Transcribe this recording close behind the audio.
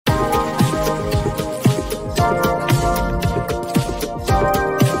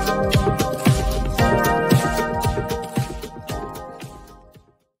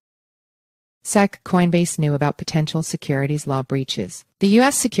Coinbase knew about potential securities law breaches. The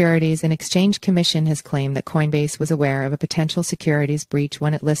U.S. Securities and Exchange Commission has claimed that Coinbase was aware of a potential securities breach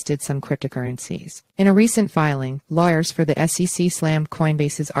when it listed some cryptocurrencies. In a recent filing, lawyers for the SEC slammed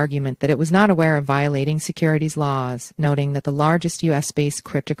Coinbase's argument that it was not aware of violating securities laws, noting that the largest U.S.-based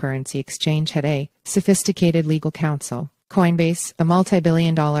cryptocurrency exchange had a sophisticated legal counsel. Coinbase, a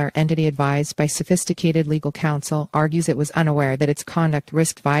multi-billion-dollar entity advised by sophisticated legal counsel, argues it was unaware that its conduct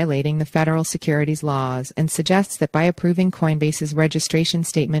risked violating the federal securities laws and suggests that by approving Coinbase's registration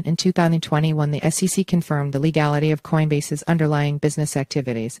statement in 2021, the SEC confirmed the legality of Coinbase's underlying business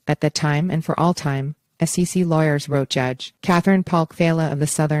activities. At that time and for all time, SEC lawyers wrote Judge Katherine Polk Failla of the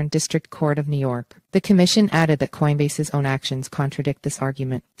Southern District Court of New York. The Commission added that Coinbase's own actions contradict this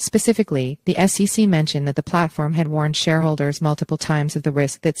argument. Specifically, the SEC mentioned that the platform had warned shareholders multiple times of the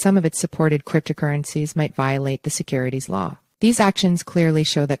risk that some of its supported cryptocurrencies might violate the securities law. These actions clearly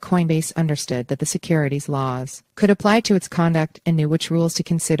show that Coinbase understood that the securities laws could apply to its conduct and knew which rules to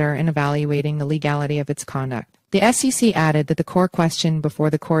consider in evaluating the legality of its conduct. The SEC added that the core question before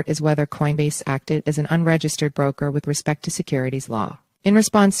the court is whether Coinbase acted as an unregistered broker with respect to securities law. In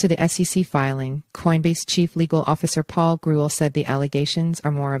response to the SEC filing, Coinbase Chief Legal Officer Paul Grewal said the allegations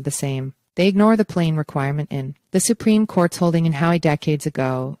are more of the same. They ignore the plain requirement in the Supreme Court's holding in Howie decades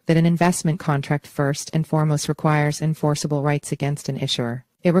ago that an investment contract first and foremost requires enforceable rights against an issuer.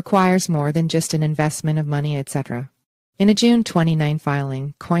 It requires more than just an investment of money, etc. In a June 29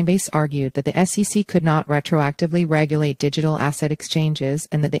 filing, Coinbase argued that the SEC could not retroactively regulate digital asset exchanges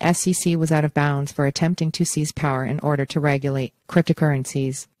and that the SEC was out of bounds for attempting to seize power in order to regulate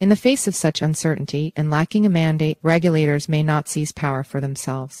cryptocurrencies. In the face of such uncertainty and lacking a mandate, regulators may not seize power for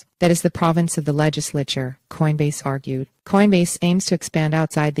themselves. That is the province of the legislature, Coinbase argued. Coinbase aims to expand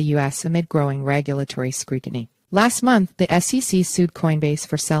outside the U.S. amid growing regulatory scrutiny. Last month, the SEC sued Coinbase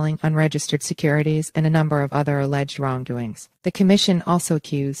for selling unregistered securities and a number of other alleged wrongdoings. The Commission also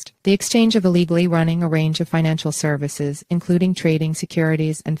accused the exchange of illegally running a range of financial services, including trading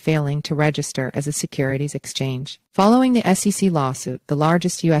securities and failing to register as a securities exchange. Following the SEC lawsuit, the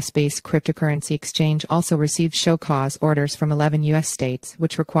largest U.S.-based cryptocurrency exchange also received show cause orders from 11 U.S. states,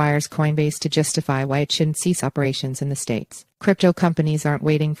 which requires Coinbase to justify why it shouldn't cease operations in the states. Crypto companies aren't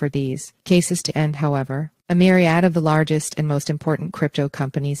waiting for these cases to end, however. A myriad of the largest and most important crypto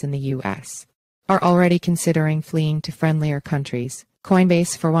companies in the U.S. are already considering fleeing to friendlier countries.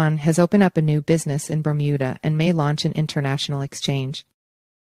 Coinbase, for one, has opened up a new business in Bermuda and may launch an international exchange.